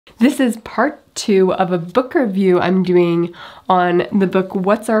This is part 2 of a book review I'm doing on the book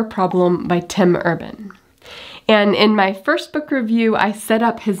What's Our Problem by Tim Urban. And in my first book review, I set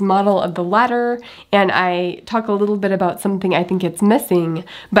up his model of the ladder, and I talk a little bit about something I think it's missing,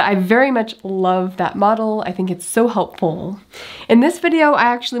 but I very much love that model. I think it's so helpful. In this video, I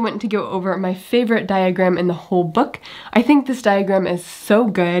actually went to go over my favorite diagram in the whole book. I think this diagram is so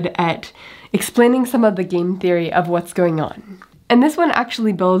good at explaining some of the game theory of what's going on. And this one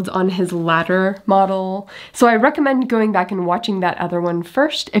actually builds on his ladder model, so I recommend going back and watching that other one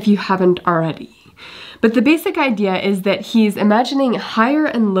first if you haven't already. But the basic idea is that he's imagining higher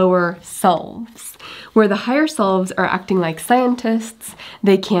and lower selves, where the higher selves are acting like scientists,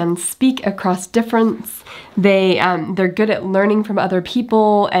 they can speak across difference, they're good at learning from other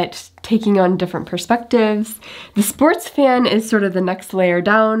people, at taking on different perspectives. The sports fan is sort of the next layer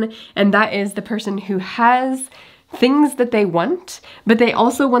down, and that is the person who has things that they want, but they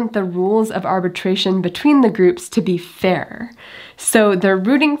also want the rules of arbitration between the groups to be fair. So they're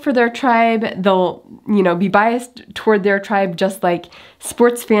rooting for their tribe, they'll, be biased toward their tribe just like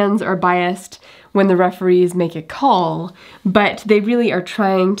sports fans are biased when the referees make a call, but they really are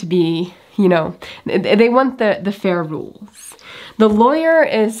trying to be, they want the fair rules. The lawyer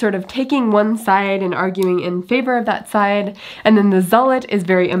is sort of taking one side and arguing in favor of that side, and then the zealot is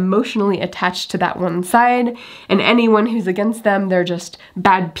very emotionally attached to that one side, and anyone who's against them, they're just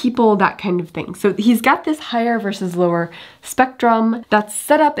bad people, that kind of thing. So he's got this higher versus lower spectrum that's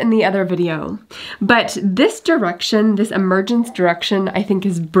set up in the other video. But this direction, this emergence direction, I think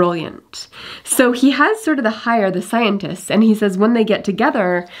is brilliant. So he has sort of the higher, the scientists, and he says when they get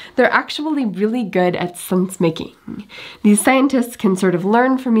together, they're actually really good at sense making. These scientists can sort of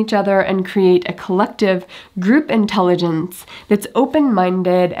learn from each other and create a collective group intelligence that's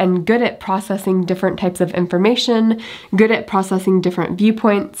open-minded and good at processing different types of information, good at processing different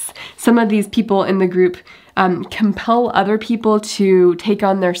viewpoints. Some of these people in the group compel other people to take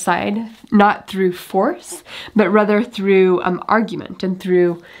on their side, not through force, but rather through argument and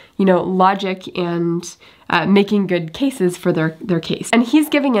through, logic and making good cases for their case. And he's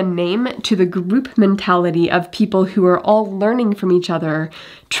giving a name to the group mentality of people who are all learning from each other,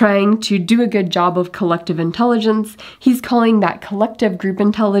 trying to do a good job of collective intelligence. He's calling that collective group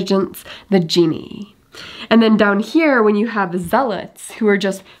intelligence the genie. And then down here, when you have zealots who are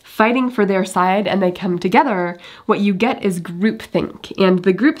just fighting for their side and they come together, what you get is groupthink. And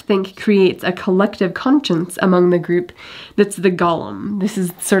the groupthink creates a collective conscience among the group that's the golem. This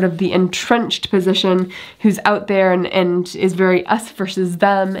is sort of the entrenched position who's out there and is very us versus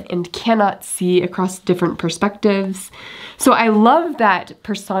them and cannot see across different perspectives. So I love that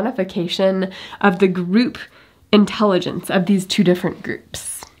personification of the group intelligence of these two different groups.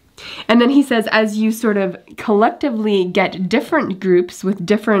 And then he says, as you sort of collectively get different groups with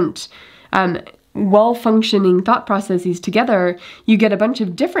different well-functioning thought processes together, you get a bunch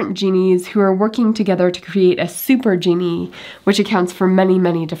of different genies who are working together to create a super genie, which accounts for many,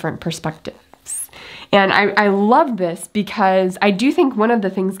 many different perspectives. And I love this because I do think one of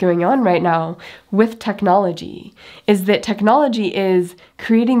the things going on right now with technology is that technology is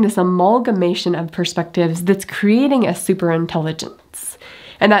creating this amalgamation of perspectives that's creating a super intelligence.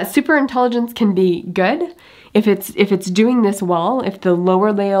 And that super intelligence can be good if it's doing this well, if the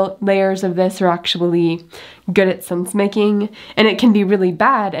lower layers of this are actually good at sense making, and it can be really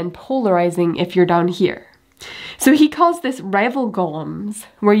bad and polarizing if you're down here. So he calls this rival golems,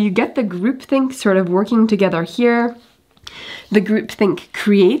 where you get the groupthink sort of working together here. The groupthink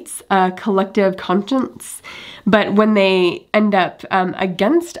creates a collective conscience, but when they end up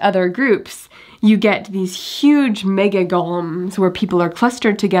against other groups, you get these huge mega golems where people are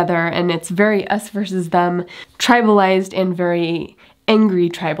clustered together and it's very us versus them, tribalized and very angry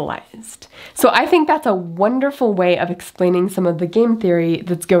tribalized. So I think that's a wonderful way of explaining some of the game theory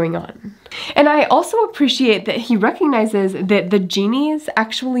that's going on. And I also appreciate that he recognizes that the genies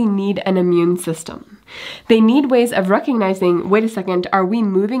actually need an immune system. They need ways of recognizing, wait a second, are we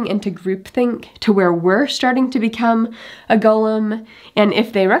moving into groupthink to where we're starting to become a golem? And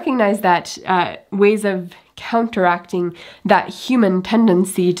if they recognize that, ways of counteracting that human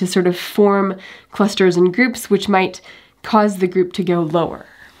tendency to sort of form clusters and groups, which might cause the group to go lower.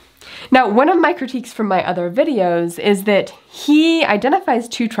 Now, one of my critiques from my other videos is that he identifies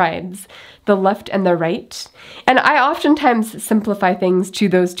two tribes, the left and the right, and I oftentimes simplify things to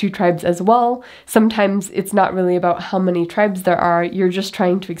those two tribes as well. Sometimes it's not really about how many tribes there are, you're just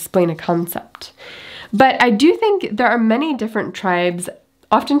trying to explain a concept. But I do think there are many different tribes.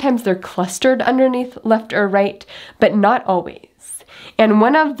 Oftentimes they're clustered underneath left or right, but not always. And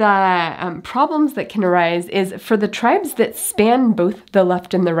one of the problems that can arise is for the tribes that span both the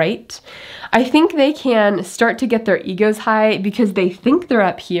left and the right, I think they can start to get their egos high because they think they're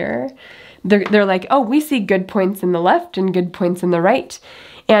up here. They're like, oh, we see good points in the left and good points in the right.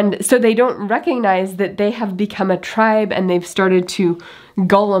 And so they don't recognize that they have become a tribe and they've started to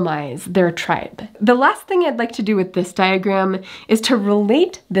Golemize their tribe. The last thing I'd like to do with this diagram is to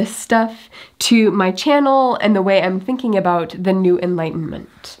relate this stuff to my channel and the way I'm thinking about the New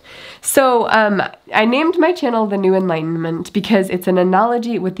Enlightenment. So I named my channel The New Enlightenment because it's an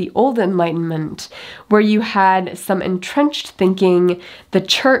analogy with the Old Enlightenment, where you had some entrenched thinking, the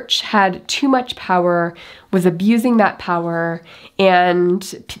church had too much power, was abusing that power,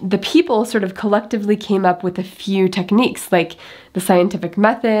 and the people sort of collectively came up with a few techniques like the scientific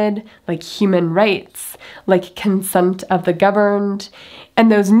method, like human rights, like consent of the governed,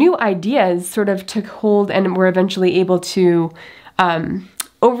 and those new ideas sort of took hold and were eventually able to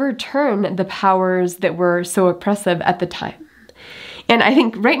overturn the powers that were so oppressive at the time. And I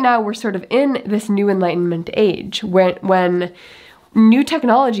think right now we're sort of in this New Enlightenment age when new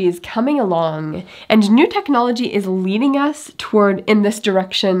technology is coming along, and new technology is leading us toward in this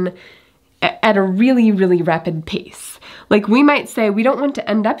direction at a really, really rapid pace. Like, we might say, we don't want to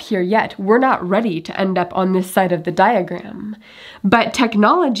end up here yet. We're not ready to end up on this side of the diagram. But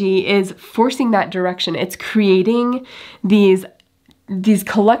technology is forcing that direction. It's creating these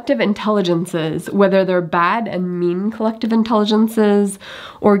collective intelligences, whether they're bad and mean collective intelligences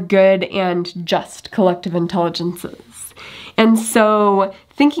or good and just collective intelligences. And so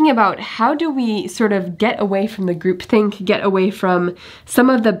thinking about how do we sort of get away from the groupthink, get away from some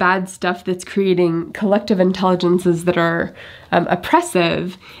of the bad stuff that's creating collective intelligences that are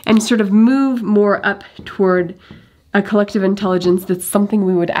oppressive, and sort of move more up toward a collective intelligence that's something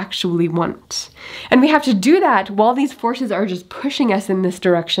we would actually want. And we have to do that while these forces are just pushing us in this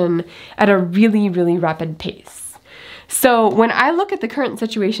direction at a really, really rapid pace. So when I look at the current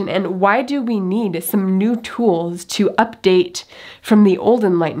situation and why do we need some new tools to update from the old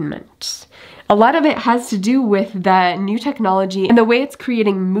Enlightenment, a lot of it has to do with the new technology and the way it's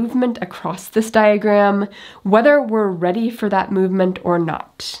creating movement across this diagram, whether we're ready for that movement or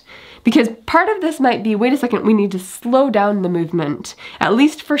not. Because part of this might be, wait a second, we need to slow down the movement, at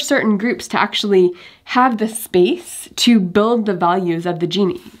least for certain groups, to actually have the space to build the values of the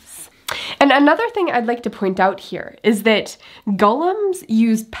genies. And another thing I'd like to point out here is that golems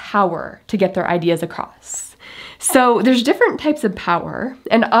use power to get their ideas across. So there's different types of power,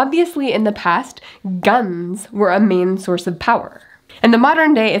 and obviously in the past, guns were a main source of power. In the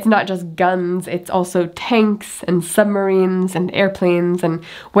modern day, it's not just guns, it's also tanks and submarines and airplanes and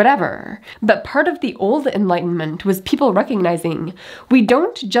whatever. But part of the old Enlightenment was people recognizing we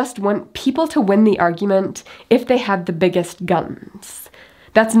don't just want people to win the argument if they have the biggest guns.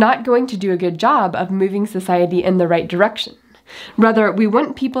 That's not going to do a good job of moving society in the right direction. Rather, we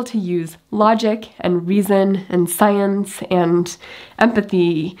want people to use logic and reason and science and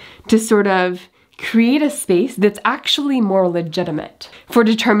empathy to sort of create a space that's actually more legitimate for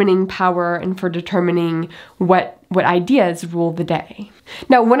determining power and for determining what ideas rule the day.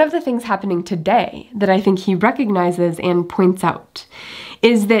 Now, one of the things happening today that I think he recognizes and points out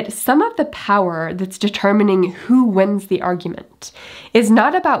is that some of the power that's determining who wins the argument is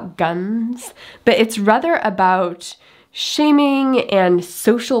not about guns, but it's rather about shaming and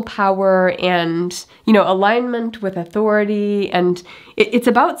social power and, alignment with authority. And it's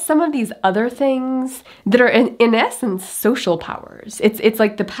about some of these other things that are in essence social powers. It's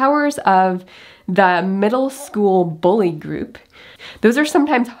like the powers of the middle school bully group. Those are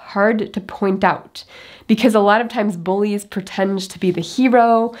sometimes hard to point out because a lot of times bullies pretend to be the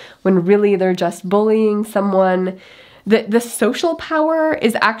hero when really they're just bullying someone. The social power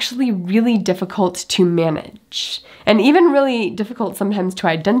is actually really difficult to manage and even really difficult sometimes to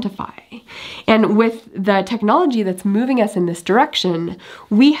identify. And with the technology that's moving us in this direction,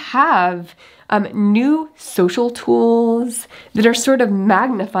 we have new social tools that are sort of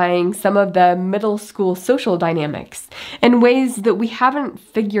magnifying some of the middle school social dynamics in ways that we haven't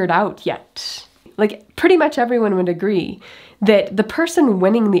figured out yet. Like, pretty much everyone would agree that the person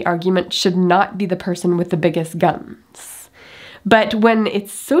winning the argument should not be the person with the biggest guns. But when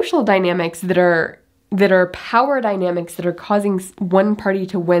it's social dynamics that are power dynamics that are causing one party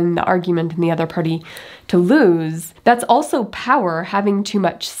to win the argument and the other party to lose, that's also power having too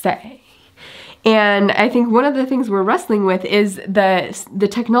much say. And I think one of the things we're wrestling with is the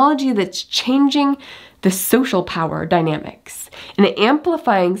technology that's changing the social power dynamics and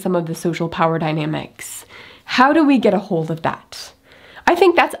amplifying some of the social power dynamics. How do we get a hold of that? I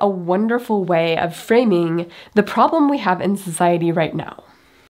think that's a wonderful way of framing the problem we have in society right now.